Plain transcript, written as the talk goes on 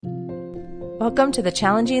Welcome to the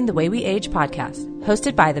Challenging the Way We Age podcast,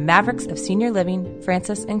 hosted by the Mavericks of Senior Living,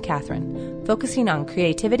 Francis and Catherine, focusing on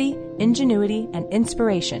creativity, ingenuity, and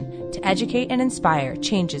inspiration to educate and inspire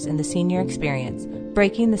changes in the senior experience,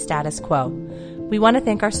 breaking the status quo. We want to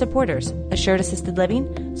thank our supporters, Assured Assisted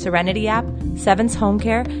Living, Serenity App, Sevens Home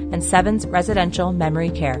Care, and Sevens Residential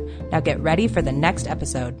Memory Care. Now get ready for the next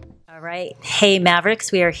episode. All right. Hey,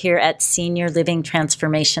 Mavericks. We are here at Senior Living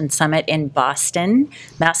Transformation Summit in Boston,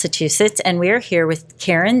 Massachusetts, and we are here with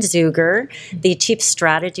Kerin Zuger, the Chief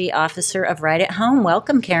Strategy Officer of Right at Home.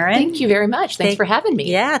 Welcome, Kerin. Thank you very much. Thanks for having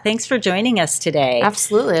me. Yeah, thanks for joining us today.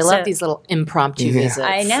 Absolutely. I love these little impromptu visits.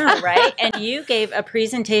 I know, right? And you gave a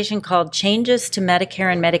presentation called Changes to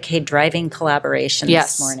Medicare and Medicaid Driving Collaboration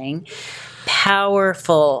this morning.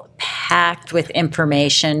 Powerful, packed with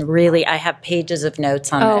information. Really, I have pages of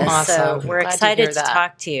notes on this. Awesome. So we're excited to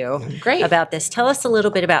talk to you about this. Tell us a little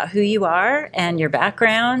bit about who you are and your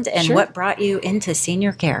background and what brought you into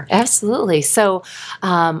senior care. Absolutely. So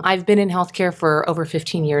I've been in healthcare for over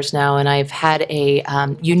 15 years now, and I've had a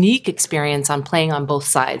unique experience on playing on both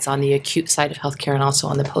sides, on the acute side of healthcare and also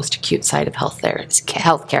on the post-acute side of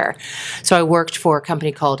healthcare. So I worked for a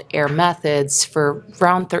company called Air Methods for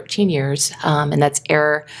around 13 years. And that's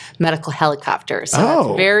air medical helicopters. So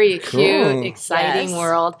that's very acute, exciting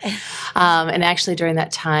world. And actually during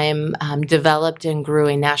that time, developed and grew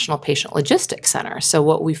a national patient logistics center. So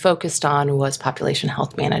what we focused on was population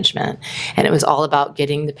health management. And it was all about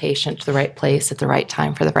getting the patient to the right place at the right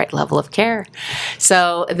time for the right level of care.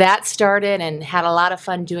 So that started and had a lot of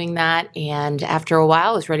fun doing that. And after a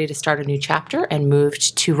while, I was ready to start a new chapter and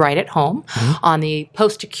moved to Right at Home on the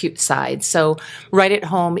post-acute side. So Right at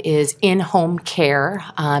Home is in-home care,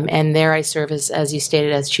 and there I serve as you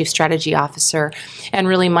stated, as Chief Strategy Officer, and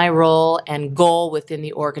really my role and goal within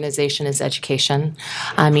the organization is education.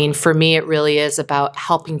 I mean, for me, it really is about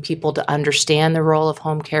helping people to understand the role of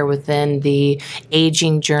home care within the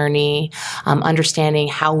aging journey, understanding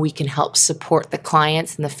how we can help support the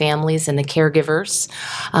clients and the families and the caregivers,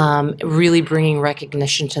 really bringing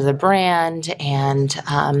recognition to the brand and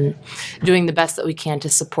doing the best that we can to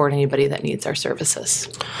support anybody that needs our services.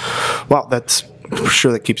 Wow, that's for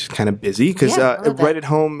sure that keeps us kind of busy because Right at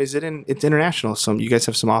Home it's international. So you guys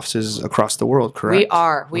have some offices across the world, correct?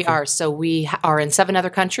 We are. So we are in 7 other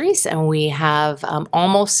countries, and we have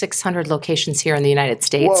almost 600 locations here in the United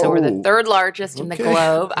States. Whoa. So we're the 3rd largest in the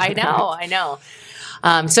globe. I know.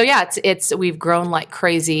 It's we've grown like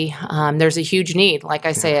crazy. There's a huge need, like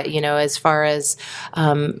I say, as far as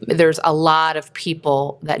there's a lot of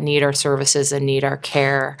people that need our services and need our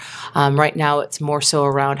care. Right now, it's more so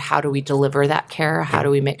around how do we deliver that care? How do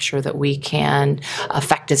we make sure that we can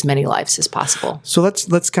affect as many lives as possible? So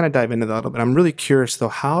let's kind of dive into that a little bit. I'm really curious though,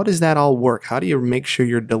 how does that all work? How do you make sure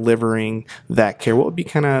you're delivering that care? What would be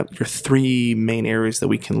kind of your 3 main areas that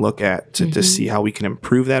we can look at to see how we can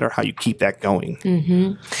improve that or how you keep that going?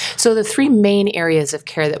 So the 3 main areas of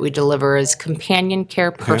care that we deliver is companion care,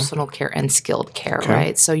 personal care, and skilled care,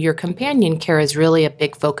 right? So your companion care is really a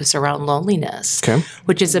big focus around loneliness,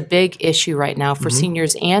 which is a big issue right now for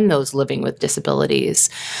seniors and those living with disabilities.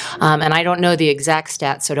 And I don't know the exact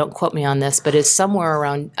stats, so don't quote me on this, but it's somewhere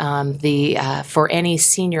around for any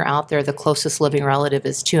senior out there, the closest living relative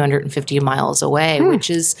is 250 miles away, which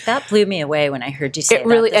is... That blew me away when I heard you say that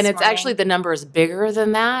really, this and it's morning. actually, the number is bigger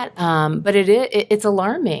than that, but it's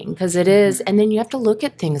alarming because it is. And then you have to look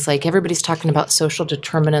at things like everybody's talking about social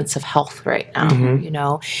determinants of health right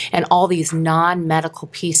now, and all these non-medical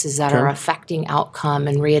pieces that are affecting outcome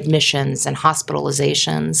and readmissions and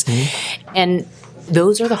hospitalizations. And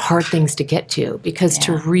those are the hard things to get to because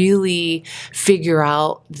to really figure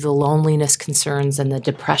out the loneliness concerns and the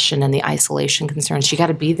depression and the isolation concerns, you got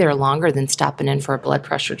to be there longer than stopping in for a blood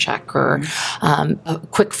pressure check or a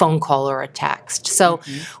quick phone call or a text. So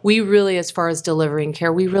we really, as far as delivering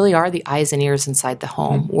care, we really are the eyes and ears inside the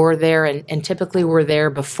home. We're there, and typically we're there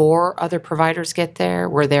before other providers get there.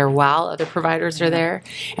 We're there while other providers are there,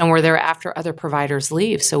 and we're there after other providers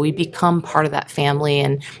leave. So we become part of that family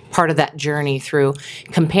and part of that journey through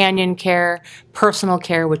companion care, personal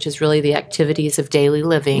care, which is really the activities of daily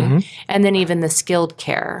living, and then even the skilled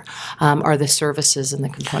care are the services and the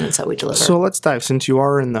components that we deliver. So let's dive, since you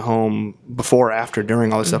are in the home before, after,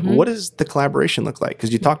 during all this stuff, what does the collaboration look like?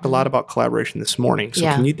 Because you talked a lot about collaboration this morning. So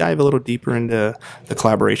can you dive a little deeper into the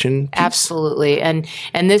collaboration piece? Absolutely. And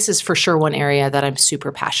this is for sure one area that I'm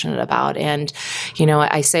super passionate about. And,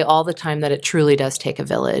 I say all the time that it truly does take a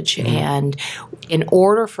village. And in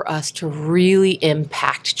order for us to really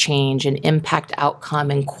impact change and impact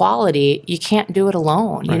outcome and quality, you can't do it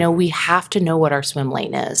alone. Right. You know, we have to know what our swim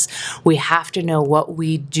lane is. We have to know what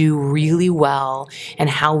we do really well and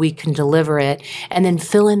how we can deliver it, and then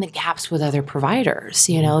fill in the gaps with other providers,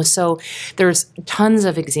 you know. So there's tons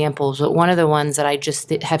of examples, but one of the ones that I just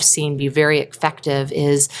have seen be very effective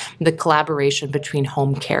is the collaboration between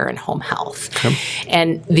home care and home health. Okay.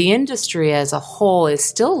 And the industry as a whole is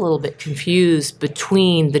still a little bit confused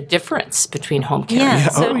between the difference between home care. Yeah.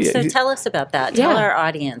 And so tell us about that. Tell our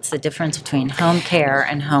audience the difference between home care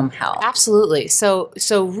and home health. Absolutely. So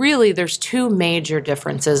really there's two major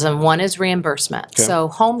differences, and one is reimbursement. Okay. So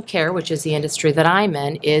home care, which is the industry that I'm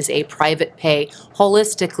in, is a private pay,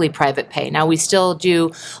 holistically private pay. Now we still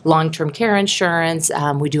do long-term care insurance.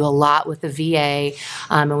 We do a lot with the VA,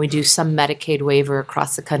 and we do some Medicaid waiver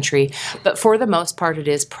across the country. But for the most part, it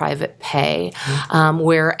is private pay,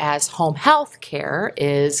 whereas home health care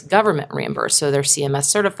is government reimbursed. So they're CMS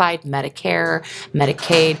certified, Medicare,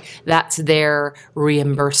 Medicaid. That's their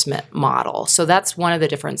reimbursement model. So that's one of the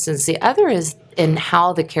differences. The other is in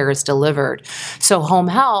how the care is delivered. So home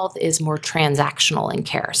health is more transactional in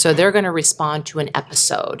care. So they're going to respond to an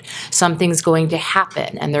episode. Something's going to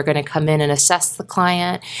happen, and they're going to come in and assess the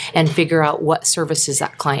client and figure out what services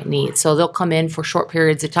that client needs. So they'll come in for short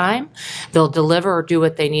periods of time. They'll deliver or do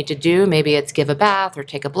what they need to do. Maybe it's give a bath or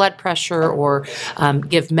take a blood pressure or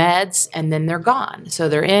give meds, and then they're gone. So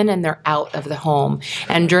they're in and they're out of the home.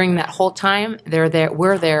 And during that whole time,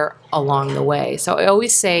 we're there along the way. So I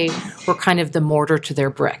always say we're kind of the mortar to their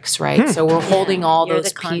bricks, right? So we're holding all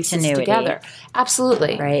those pieces together.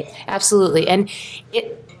 Absolutely. Right. Absolutely. And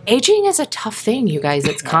aging is a tough thing, you guys.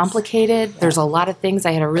 It's complicated. There's a lot of things.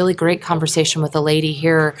 I had a really great conversation with a lady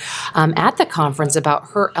here at the conference about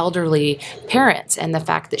her elderly parents and the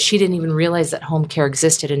fact that she didn't even realize that home care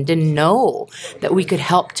existed and didn't know that we could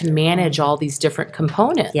help to manage all these different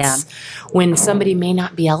components. Yeah. When somebody may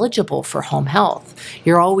not be eligible for home health,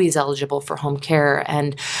 you're always eligible for home care.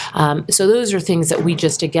 And so those are things that we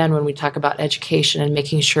just, again, when we talk about education and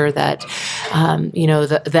making sure that,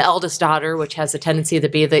 the eldest daughter, which has a tendency to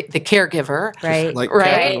be the caregiver. Right.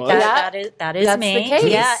 That is That's me. the case.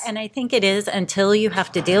 Yeah, and I think it is until you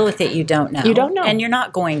have to deal with it, you don't know. You don't know. And you're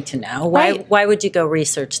not going to know. Why would you go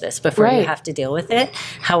research this before you have to deal with it?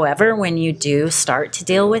 However, when you do start to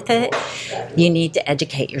deal with it, you need to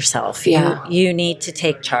educate yourself. Yeah. You need to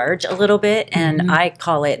take charge a little bit, and I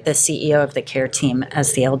call it the CEO of the care team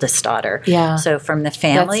as the eldest daughter. Yeah. So from the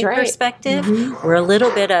family perspective, we're a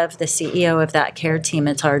little bit of the CEO of that care team.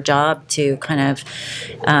 It's our job to kind of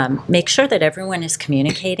make sure that everyone is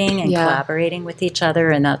communicating and collaborating with each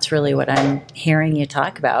other, and that's really what I'm hearing you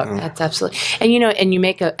talk about. That's absolutely. And you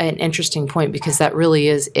make an interesting point, because that really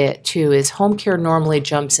is it too, is home care normally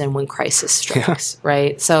jumps in when crisis strikes,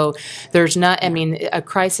 right? So there's a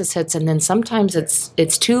crisis hits, and then sometimes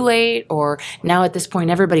it's too late, or now at this point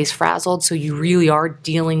everybody's frazzled, so you really are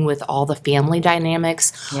dealing with all the family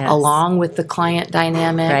dynamics along with the client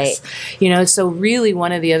dynamics. Right. So really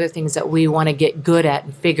one of the other things that we want to get good at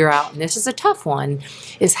and figure out, and this is a tough one,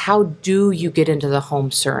 is how do you get into the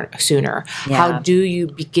home sooner? Yeah. How do you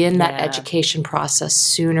begin that education process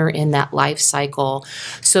sooner in that life cycle,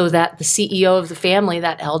 so that the CEO of the family,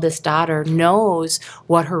 that eldest daughter, knows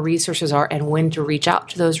what her resources are and when to reach out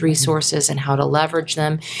to those resources and how to leverage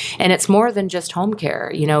them. And it's more than just home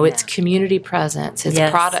care. It's community presence, it's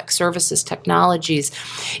products, services, technologies,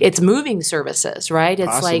 it's moving services, right?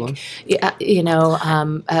 It's possibly.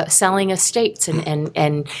 Selling estates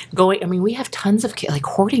and going. We have tons of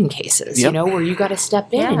hoarding cases, where you got to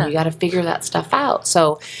step in and you got to figure that stuff out.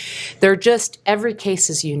 So they're just, every case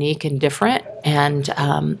is unique and different, and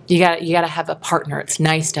you got to have a partner. It's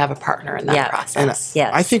nice to have a partner in that process.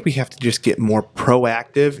 And I think we have to just get more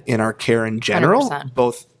proactive in our care in general, 100%.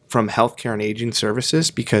 Both from healthcare and aging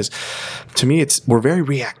services, because to me we're very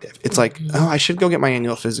reactive. It's like, I should go get my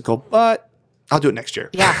annual physical, but I'll do it next year.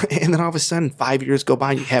 Yeah. And then all of a sudden, 5 years go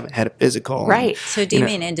by and you haven't had a physical. Right. So do you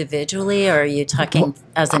mean individually, or are you talking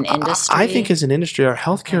as an industry? I think as an industry, our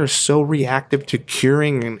healthcare is so reactive to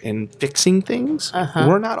curing and fixing things.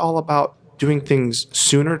 We're not all about doing things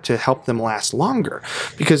sooner to help them last longer,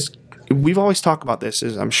 because we've always talked about this,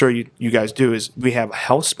 as I'm sure you guys do, is we have a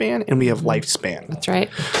health span and we have lifespan. That's right.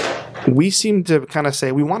 We seem to kind of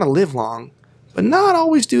say we want to live long, but not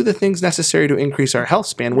always do the things necessary to increase our health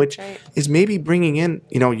span, which is maybe bringing in,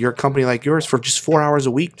 your company like yours for just 4 hours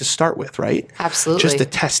a week to start with, right? Absolutely. Just to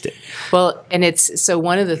test it. Well, and so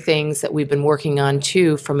one of the things that we've been working on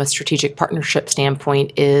too from a strategic partnership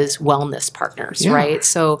standpoint is wellness partners, right?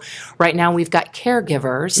 So right now we've got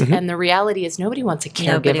caregivers, and the reality is nobody wants a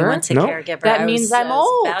caregiver. Nobody wants a caregiver. That means I'm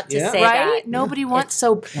old. About to say right? that. Nobody wants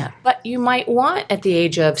but you might want at the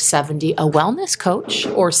age of 70 a wellness coach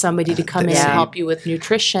or somebody to come in and help you with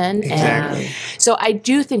nutrition. Exactly. And so I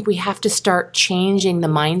do think we have to start changing the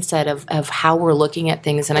mindset of how we're looking at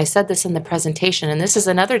things. And I said this in the presentation, and this is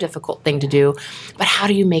another difficult thing to do, but how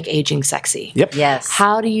do you make aging sexy? Yep. Yes.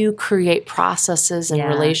 How do you create processes and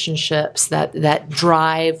relationships that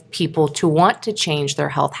drive people to want to change their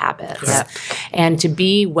health habits and to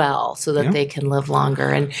be well so that they can live longer?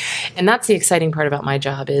 And that's the exciting part about my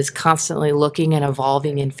job, is constantly looking and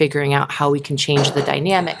evolving and figuring out how we can change the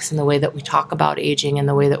dynamics and the way that we talk about aging and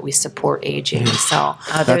the way that we we support aging. So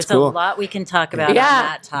there's cool. a lot we can talk about on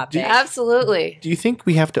that topic. Absolutely. Do you think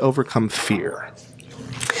we have to overcome fear?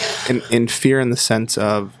 And fear in the sense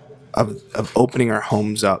of opening our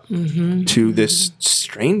homes up to this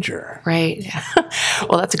stranger? Right.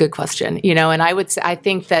 Well, that's a good question. And I would say, I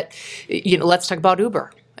think that, let's talk about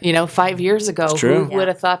Uber. 5 years ago, who would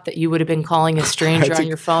have thought that you would have been calling a stranger on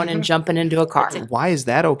your phone and jumping into a car? Why is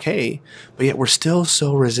that okay? But yet we're still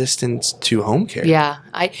so resistant to home care. Yeah.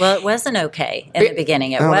 Well, it wasn't okay in the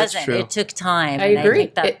beginning. It wasn't. It took time. I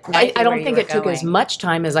agree. I don't think it took as much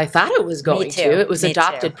time as I thought it was going to. It was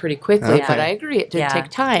adopted pretty quickly, but I agree. It did take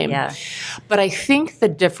time. Yeah. But I think the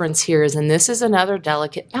difference here is, and this is another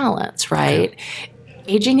delicate balance, right?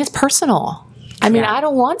 Aging is personal. I mean, I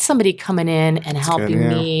don't want somebody coming in and helping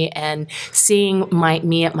me and seeing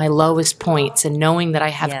me at my lowest points and knowing that I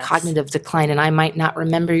have cognitive decline and I might not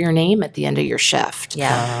remember your name at the end of your shift.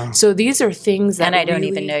 Yeah. So these are things that and I don't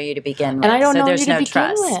even know you to begin with. And I don't know there's you to no begin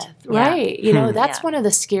trust. with. Right. That's one of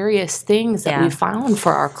the scariest things that we found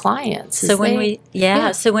for our clients. So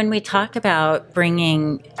when we talk about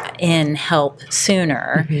bringing in help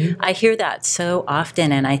sooner, I hear that so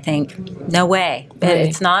often and I think, no way,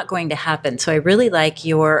 it's not going to happen. So I really like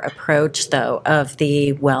your approach, though, of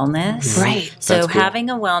the wellness. Right. So having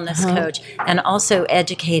a wellness coach and also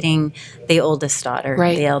educating the oldest daughter,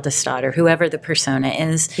 the eldest daughter, whoever the persona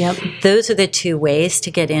is. Yep. Those are the two ways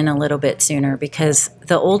to get in a little bit sooner because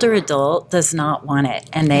the older adult does not want it.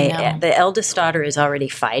 And the eldest daughter is already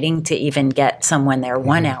fighting to even get someone there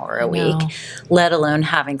 1 hour a week, let alone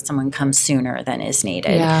having someone come sooner than is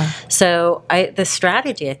needed. Yeah. So the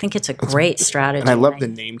strategy, I think it's a great strategy. And I love the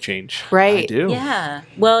name change. Right. I do. Yeah.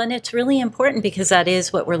 Well, and it's really important because that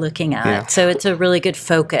is what we're looking at. Yeah. So it's a really good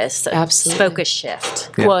focus. Absolutely. Focus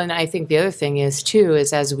shift. Yeah. Well, and I think the other thing is, too,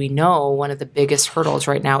 is as we know, one of the biggest hurdles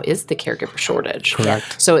right now is the caregiver shortage.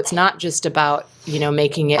 Correct. So it's not just about,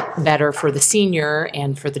 making it better for the senior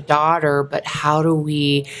and for the daughter, but how do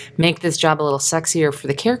we make this job a little sexier for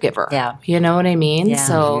the caregiver? Yeah. You know what I mean? Yeah.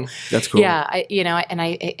 So that's cool. Yeah.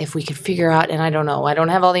 If we could figure out, and I don't know, I don't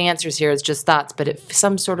have all the answers here, it's just thoughts, but if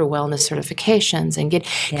some sort of wellness certifications and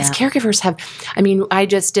because caregivers have, I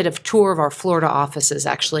just did a tour of our Florida offices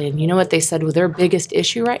actually, and you know what they said? Well, their biggest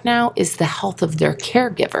issue right now is the health of their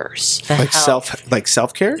caregivers.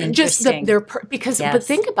 Self-care? Just but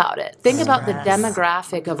think about it. Think about the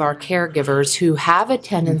demographic of our caregivers who have a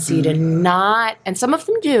tendency to not, and some of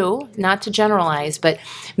them do, not to generalize, but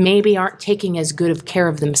maybe aren't taking as good of care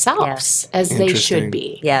of themselves as they should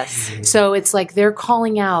be. Yes. So it's like they're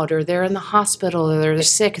calling out or they're in the hospital or they're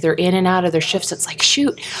sick, they're in and out of their shifts. It's like,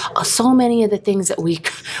 shoot, so many of the things that we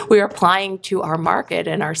are applying to our market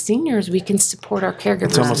and our seniors, we can support our caregivers.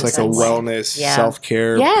 It's almost like a wellness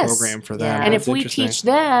self-care program for them. Yeah. And if we teach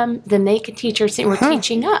them, then they can teach our seniors. We're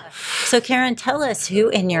teaching up. So Kerin, tell us, who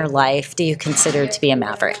in your life do you consider to be a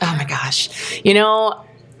maverick? Oh my gosh.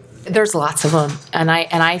 There's lots of them. And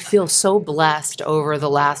I feel so blessed over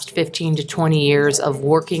the last 15 to 20 years of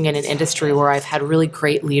working in an industry where I've had really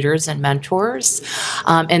great leaders and mentors,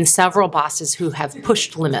 and several bosses who have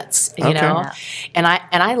pushed limits, you know, and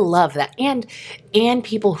I love that. And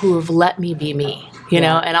people who have let me be me, you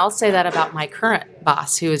know, and I'll say that about my current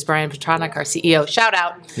boss, who is Brian Petronic, our CEO. Shout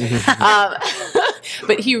out.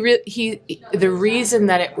 But the reason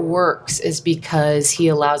that it works is because he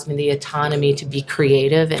allows me the autonomy to be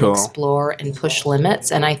creative and explore and push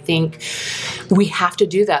limits. And I think we have to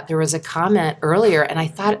do that. There was a comment earlier, and I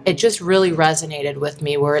thought it just really resonated with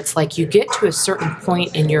me, where it's like you get to a certain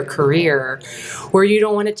point in your career where you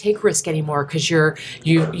don't want to take risk anymore because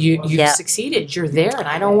you've succeeded. You're there, and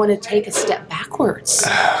I don't want to take a step backwards.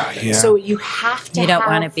 So you have to. You don't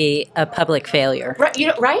want to be a public failure,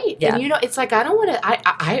 right? Right. Yeah. And it's like I don't want to.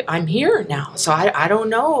 I'm here now, so I don't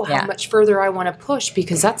know how much further I want to push,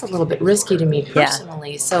 because that's a little bit risky to me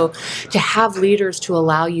personally. So to have leaders to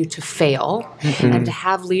allow you to fail, and to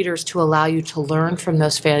have leaders to allow you to learn from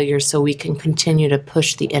those failures, so we can continue to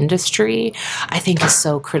push the industry, I think is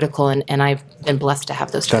so critical. And I've been blessed to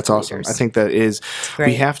have those. That's awesome. Leaders. I think that is.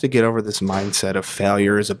 We have to get over this mindset of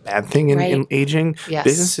failure is a bad thing in aging. Yes.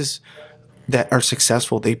 Businesses that are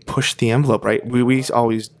successful, they push the envelope, right? We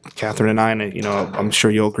always, Catherine and I, and I'm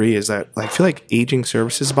sure you'll agree, is that I feel like aging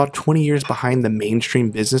services is about 20 years behind the mainstream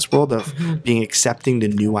business world of being accepting to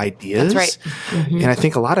new ideas. That's right. And I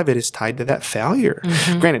think a lot of it is tied to that failure.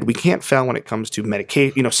 Granted, we can't fail when it comes to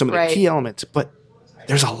medication, some of the key elements, but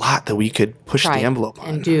there's a lot that we could push the envelope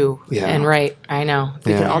on. And do. Yeah. And I know.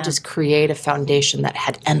 We could all just create a foundation that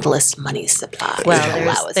had endless money supply.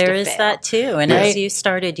 Well, there is that too. And as you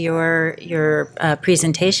started your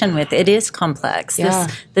presentation with, it is complex. Yeah.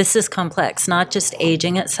 This is complex, not just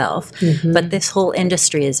aging itself, but this whole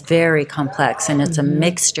industry is very complex, and it's a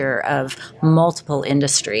mixture of multiple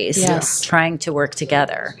industries trying to work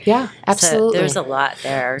together. Yeah, absolutely. So there's a lot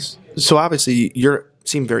there. So obviously you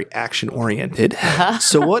seem very action oriented.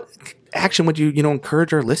 So what action would you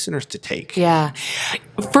encourage our listeners to take? Yeah.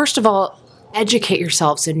 First of all, educate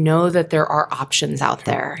yourselves and know that there are options out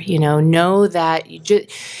there. Know that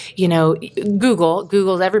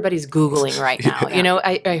Google, everybody's Googling right now.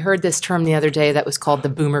 I heard this term the other day that was called the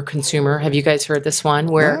boomer consumer. Have you guys heard this one?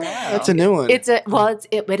 Where that's a new one.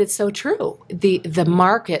 But it's so true. The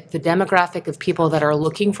market, the demographic of people that are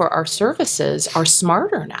looking for our services are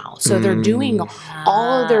smarter now. So they're doing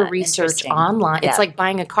all of their research online. It's like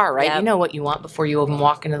buying a car, right? You know what you want before you even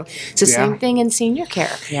walk into it's the same thing in senior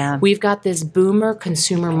care. Yeah. We've got this boomer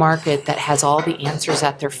consumer market that has all the answers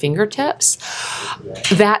at their fingertips.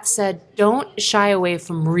 That said, don't shy away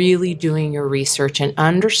from really doing your research and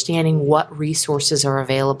understanding what resources are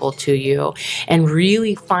available to you, and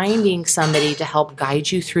really finding somebody to help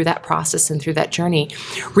guide you through that process and through that journey.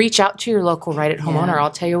 Reach out to your local right-at-home owner. I'll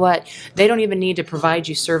tell you what, they don't even need to provide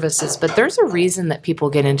you services, but there's a reason that people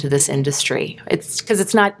get into this industry. It's because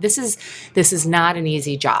this is not an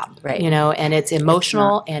easy job, right? And it's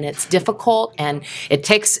emotional and it's difficult. And it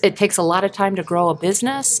takes a lot of time to grow a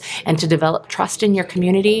business and to develop trust in your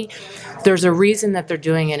community. There's a reason that they're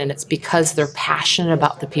doing it, and it's because they're passionate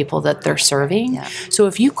about the people that they're serving. Yeah. So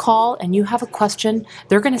if you call and you have a question,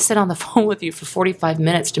 they're going to sit on the phone with you for 45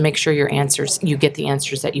 minutes to make sure you get the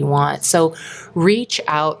answers that you want. So reach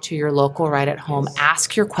out to your local right-at-home,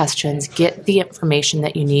 ask your questions, get the information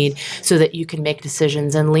that you need so that you can make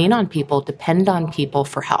decisions, and lean on people, depend on people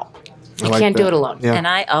for help. You can't do it alone. Yeah. And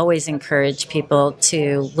I always encourage people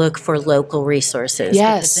to look for local resources.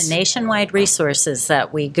 Yes. Because the nationwide resources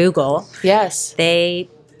that we Google,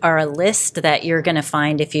 they are a list that you're going to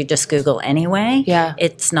find if you just Google anyway. Yeah.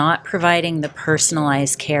 It's not providing the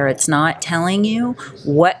personalized care. It's not telling you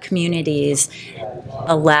what communities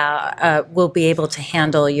will be able to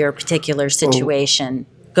handle your particular situation.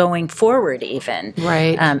 Going forward even.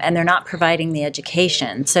 Right. And they're not providing the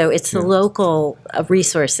education. So it's the local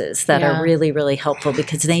resources that are really, really helpful,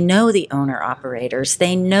 because they know the owner-operators.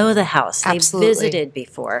 They know the house. Absolutely. They've visited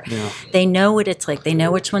before. Yeah. They know what it's like. They know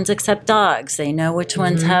which ones accept dogs. They know which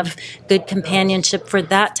ones have good companionship for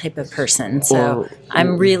that type of person. So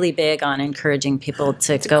I'm really big on encouraging people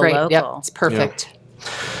to go local. Yep, it's perfect.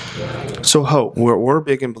 Yeah. So Hope, we're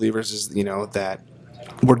big in believers is, that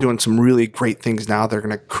we're doing some really great things now. They're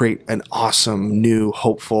going to create an awesome, new,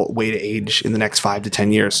 hopeful way to age in the next 5 to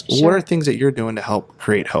 10 years. Sure. What are things that you're doing to help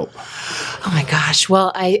create hope? Oh my gosh.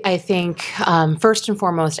 Well, I think first and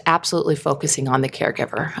foremost, absolutely focusing on the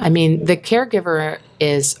caregiver. I mean, the caregiver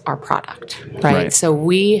is our product, right? So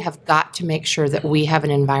we have got to make sure that we have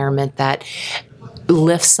an environment that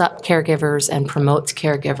lifts up caregivers and promotes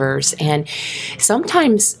caregivers. And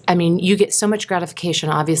sometimes, you get so much gratification,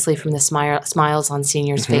 obviously, from the smiles on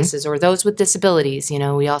seniors' faces, or those with disabilities.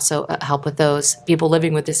 We also help with those people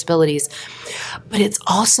living with disabilities. But it's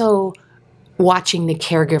also watching the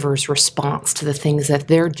caregiver's response to the things that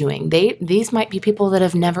they're doing. These might be people that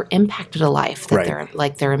have never impacted a life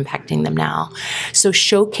that they're impacting them now. So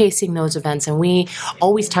showcasing those events, and we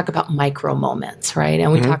always talk about micro moments, right?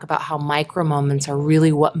 And we talk about how micro moments are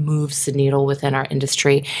really what moves the needle within our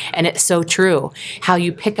industry. And it's so true. How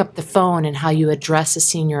you pick up the phone and how you address a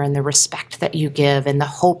senior and the respect that you give and the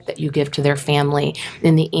hope that you give to their family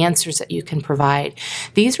and the answers that you can provide.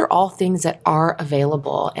 These are all things that are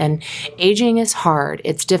available. And aging is hard.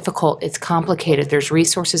 It's difficult. It's complicated. There's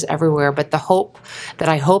resources everywhere. But the hope that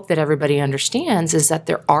I hope that everybody understands is that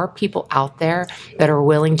there are people out there that are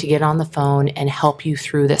willing to get on the phone and help you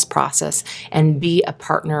through this process and be a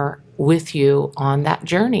partner with you on that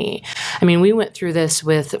journey. I mean, we went through this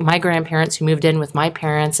with my grandparents who moved in with my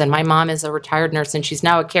parents, and my mom is a retired nurse, and she's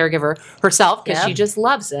now a caregiver herself because she just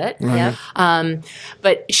loves it.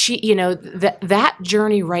 But she, that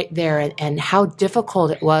journey right there and how difficult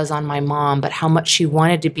it was on my mom, but how much she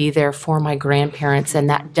wanted to be there for my grandparents, and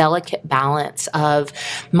that delicate balance of,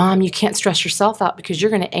 Mom, you can't stress yourself out because you're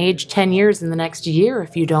going to age 10 years in the next year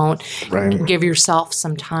if you don't give yourself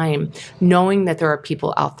some time. Knowing that there are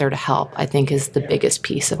people out there to help, I think, is the biggest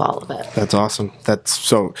piece of all of it. That's awesome. But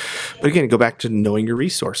again, go back to knowing your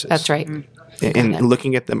resources. That's right. And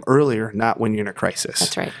looking at them earlier, not when you're in a crisis.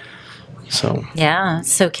 That's right. So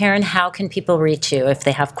Kerin, how can people reach you if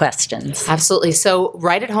they have questions? Absolutely. So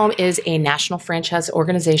Right at Home is a national franchise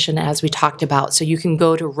organization, as we talked about. So you can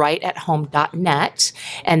go to rightathome.net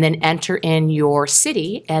and then enter in your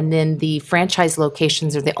city, and then the franchise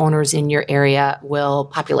locations or the owners in your area will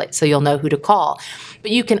populate, so you'll know who to call.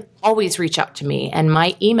 But you can always reach out to me, and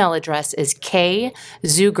my email address is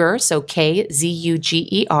kzuger, so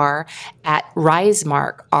KZUGER, at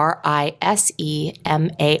risemark,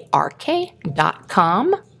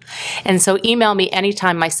 risemark.com. And so email me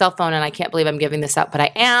anytime. My cell phone, and I can't believe I'm giving this out, but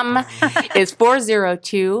I am, is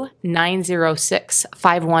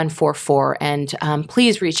 402-906-5144. And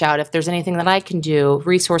please reach out if there's anything that I can do,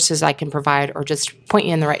 resources I can provide, or just point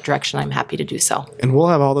you in the right direction. I'm happy to do so. And we'll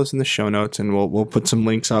have all those in the show notes, and we'll put some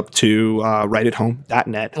links up to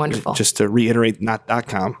rightathome.net. Wonderful. Just to reiterate, not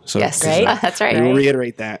 .com. So yes, that's right. We'll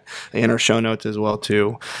reiterate that in our show notes as well,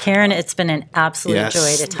 too. Kerin, it's been an absolute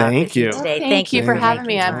joy to talk with you today. Well, thank you for having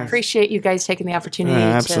me. I appreciate you guys taking the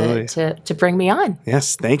opportunity to bring me on.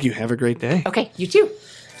 Yes, thank you. Have a great day. Okay, you too.